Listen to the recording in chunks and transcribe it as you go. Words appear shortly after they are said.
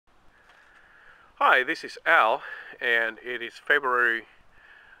Hi, this is Al, and it is February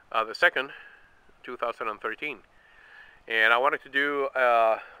the 2nd, 2013. And I wanted to do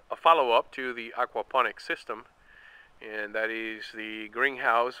a follow-up to the aquaponics system, and that is the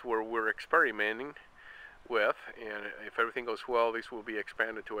greenhouse where we're experimenting with. And if everything goes well, this will be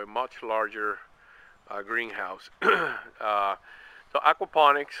expanded to a much larger greenhouse. So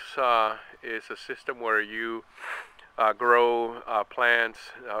aquaponics is a system where you grow plants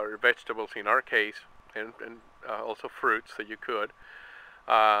or vegetables in our case, and also fruits that you could,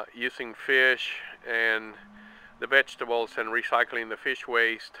 using fish and the vegetables and recycling the fish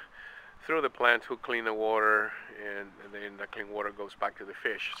waste through the plants who clean the water, and then the clean water goes back to the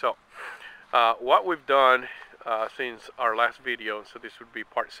fish. So what we've done since our last video, so this would be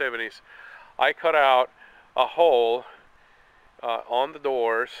part 7, is I cut out a hole on the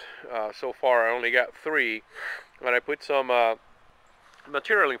doors. So far I only got 3, but I put some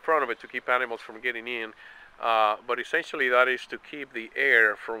material in front of it to keep animals from getting in, but essentially that is to keep the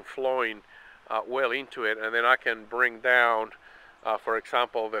air from flowing well into it, and then I can bring down, for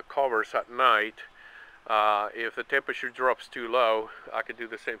example, the covers at night. If the temperature drops too low, I can do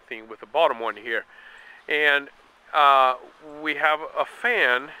the same thing with the bottom one here. And we have a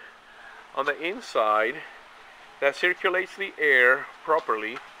fan on the inside that circulates the air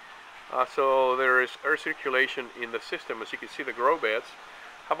properly, so there is air circulation in the system. As you can see, the grow beds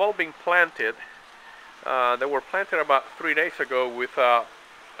have all been planted. They were planted about 3 days ago with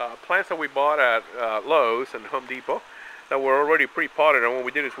plants that we bought at Lowe's and Home Depot that were already pre-potted, and what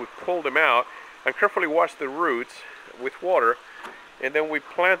we did is we pulled them out and carefully washed the roots with water, and then we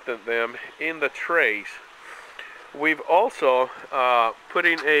planted them in the trays. We've also put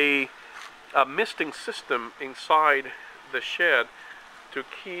in a misting system inside the shed to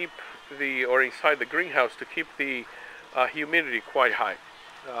keep inside the greenhouse to keep the humidity quite high.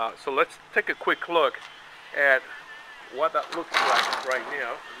 So let's take a quick look at what that looks like right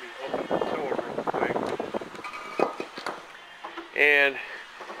now. Let me open the door real quick. And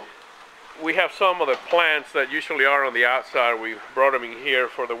we have some of the plants that usually are on the outside. We brought them in here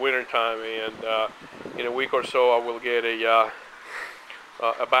for the winter time, and in a week or so I will get a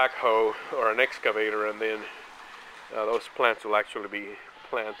backhoe or an excavator, and then those plants will actually be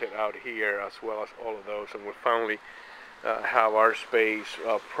planted out here, as well as all of those, and we'll finally have our space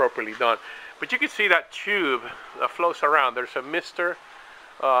properly done. But you can see that tube that flows around. There's a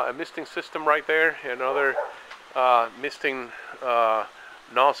misting system right there, another misting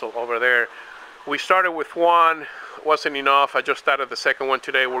nozzle over there. We started with one, wasn't enough. I just added the second one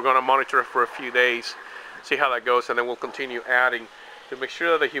today. We're going to monitor it for a few days, see how that goes, and then we'll continue adding to make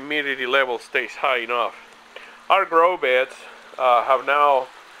sure that the humidity level stays high enough. Our grow beds have now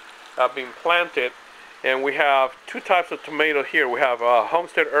been planted, and we have 2 types of tomato here. We have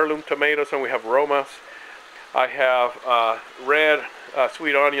Homestead heirloom tomatoes, and we have Romas. I have red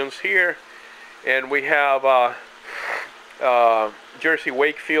sweet onions here, and we have Jersey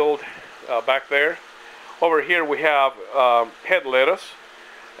Wakefield back there. Over here we have head lettuce,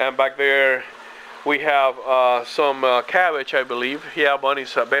 and back there we have some cabbage, I believe. Yeah,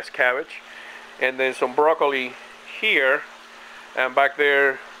 Bunny's best cabbage. And then some broccoli here. And back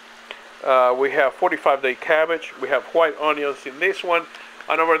there we have 45-day cabbage. We have white onions in this one.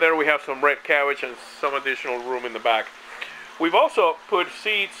 And over there we have some red cabbage and some additional room in the back. We've also put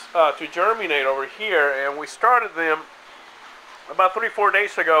seeds to germinate over here, and we started them about 3-4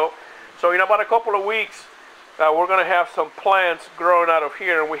 days ago. So in about a couple of weeks, we're going to have some plants growing out of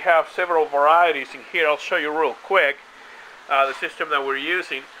here, and we have several varieties in here. I'll show you real quick the system that we're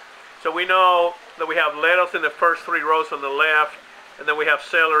using. So we know that we have lettuce in the first 3 rows on the left, and then we have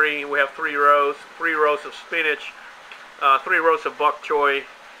celery. We have 3 rows of spinach, 3 rows of bok choy,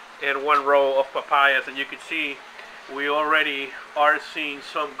 and 1 row of papayas. And you can see we already are seeing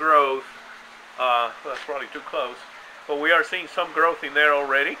some growth. That's probably too close, but we are seeing some growth in there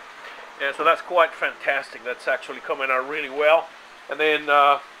already. And so that's quite fantastic. That's actually coming out really well. And then,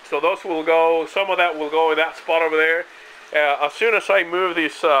 so those will go, some of that will go in that spot over there. As soon as I move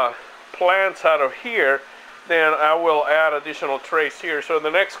these plants out of here, then I will add additional trays here. So in the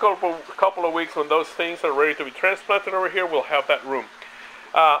next couple of weeks, when those things are ready to be transplanted over here, we'll have that room.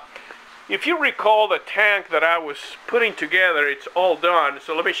 If you recall the tank that I was putting together, it's all done.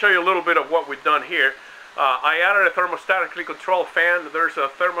 So let me show you a little bit of what we've done here. I added a thermostatically controlled fan. There's a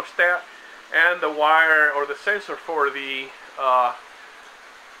thermostat and the wire, or the sensor for the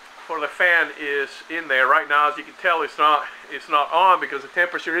fan is in there. Right now, as you can tell, it's not on because the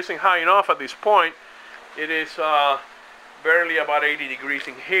temperature isn't high enough at this point. It is barely about 80 degrees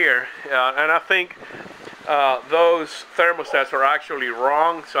in here, and I think those thermostats are actually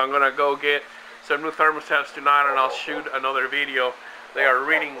wrong, so I'm gonna go get some new thermostats tonight, and I'll shoot another video. They are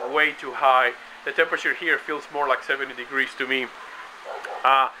reading way too high. The temperature here feels more like 70 degrees to me.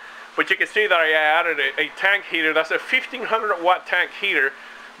 But you can see that I added a tank heater. That's a 1500 watt tank heater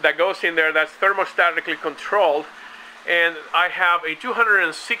that goes in there. That's thermostatically controlled. And I have a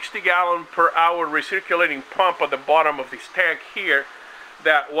 260 gallon per hour recirculating pump at the bottom of this tank here,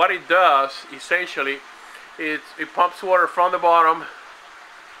 that what it does essentially is it pumps water from the bottom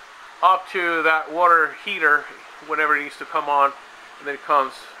up to that water heater whenever it needs to come on, and then it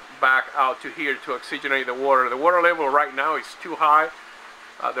comes back out to here to oxygenate the water. The water level right now is too high.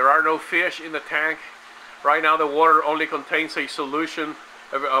 There are no fish in the tank. Right now the water only contains a solution,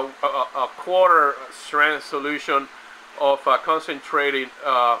 a quarter strength solution of concentrated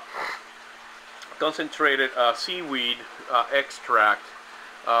seaweed extract.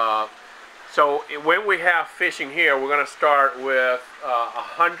 So when we have fish in here, we're going to start with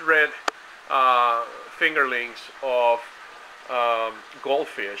 100 fingerlings of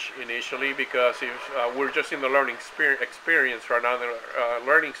goldfish initially, because if we're just in the learning experience right now, the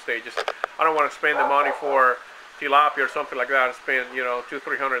learning stages. I don't want to spend the money for tilapia or something like that and spend, you know,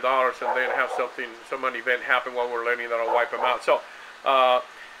 $200–300 and then have some event happen while we're learning that'll wipe them out. So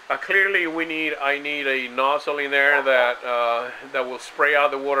clearly I need a nozzle in there that will spray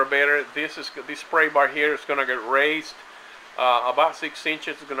out the water better. This spray bar here is going to get raised about 6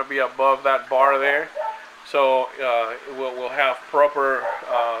 inches. It's going to be above that bar there. So we'll have proper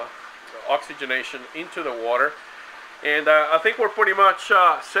oxygenation into the water. And I think we're pretty much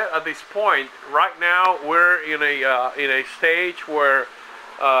set at this point. Right now we're in a stage where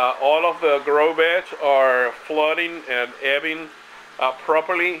all of the grow beds are flooding and ebbing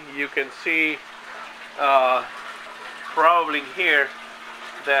properly. You can see probably here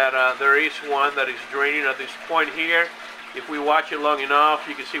that there is one that is draining at this point here. If we watch it long enough,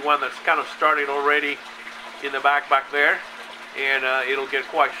 you can see one that's kind of started already in the back there, and it'll get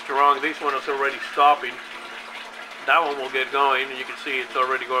quite strong. This one is already stopping. That one will get going, and you can see it's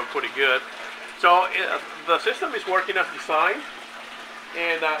already going pretty good. So the system is working as designed,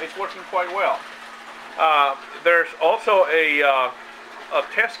 and it's working quite well. There's also a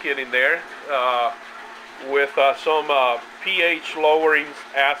test kit in there with some pH lowering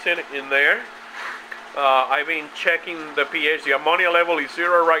acid in there. I've been checking the pH. The ammonia level is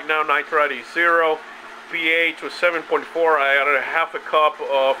 0 right now, nitrate is 0. pH was 7.4. I added a half a cup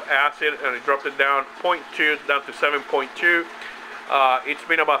of acid and I dropped it down 0.2 down to 7.2. It's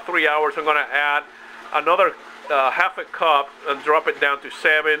been about 3 hours. I'm going to add another half a cup and drop it down to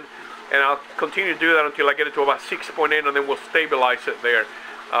 7, and I'll continue to do that until I get it to about 6.8, and then we'll stabilize it there.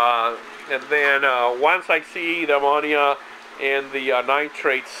 And then once I see the ammonia and the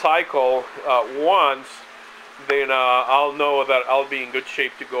nitrate cycle once, then I'll know that I'll be in good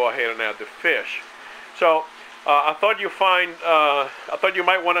shape to go ahead and add the fish. So I thought you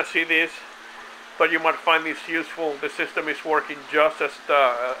might want to see this. Thought you might find this useful. The system is working just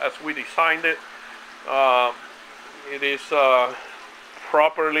as we designed it. It is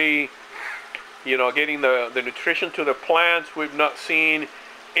properly, you know, getting the nutrition to the plants. We've not seen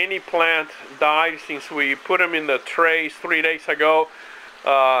any plant die since we put them in the trays 3 days ago.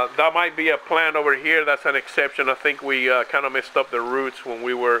 That might be a plant over here. That's an exception. I think we kind of messed up the roots when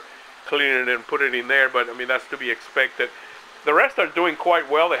we were cleaning it and put it in there, but I mean, that's to be expected. The rest are doing quite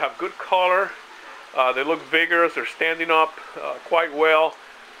well. They have good color. They look vigorous. They're standing up quite well.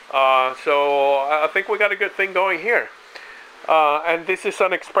 So I think we got a good thing going here. And this is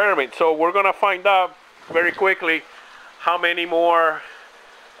an experiment. So we're going to find out very quickly how many more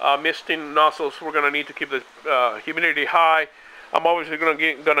misting nozzles we're going to need to keep the humidity high. I'm obviously going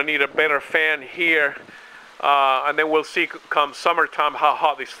to need a better fan here. And then we'll see come summertime how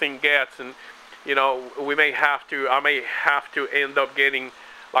hot this thing gets, and you know, I may have to end up getting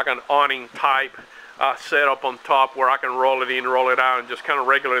like an awning type setup on top where I can roll it in, roll it out, and just kind of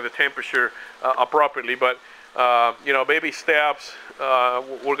regulate the temperature appropriately. But you know, baby steps.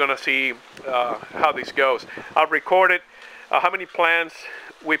 We're gonna see how this goes. I've recorded how many plants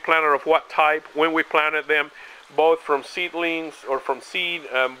we planted of what type, when we planted them, both from seedlings or from seed,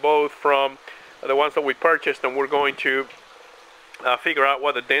 and both from the ones that we purchased, and we're going to figure out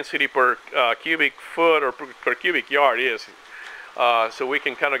what the density per cubic foot or per cubic yard is, so we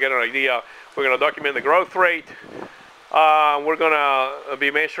can kind of get an idea. We're going to document the growth rate. We're going to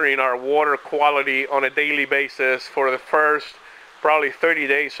be measuring our water quality on a daily basis for the first probably 30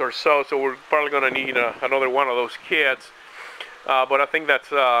 days or so. So we're probably going to need another one of those kits. But I think that's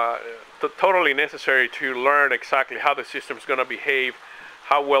totally necessary to learn exactly how the system is going to behave,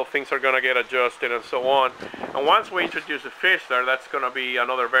 how well things are going to get adjusted and so on. And once we introduce the fish there, that's going to be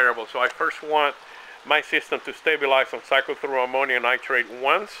another variable. So I first want my system to stabilize and cycle through ammonia and nitrate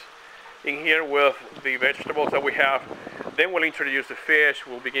once in here with the vegetables that we have. Then we'll introduce the fish,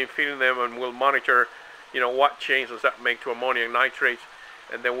 we'll begin feeding them, and we'll monitor, you know, what changes that make to ammonia and nitrates,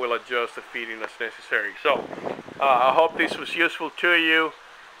 and then we'll adjust the feeding as necessary. So I hope this was useful to you.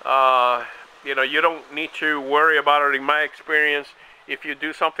 You know, you don't need to worry about it in my experience. If you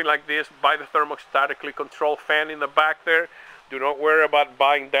do something like this, buy the thermostatically controlled fan in the back there. Do not worry about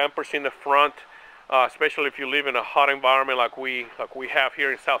buying dampers in the front, especially if you live in a hot environment like we have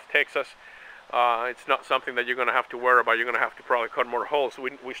here in South Texas. It's not something that you're going to have to worry about. You're going to have to probably cut more holes.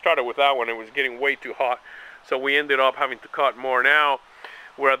 We started with that one. It was getting way too hot, so we ended up having to cut more. Now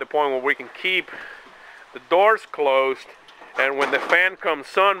we're at the point where we can keep the doors closed, and when the fan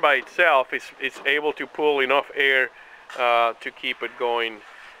comes on by itself, it's able to pull enough air to keep it going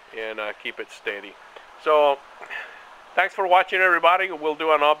and keep it steady. So thanks for watching, everybody. We'll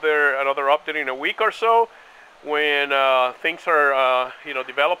do another update in a week or so when things are you know,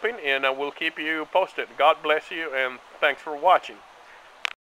 developing, and we'll keep you posted. God bless you, and thanks for watching.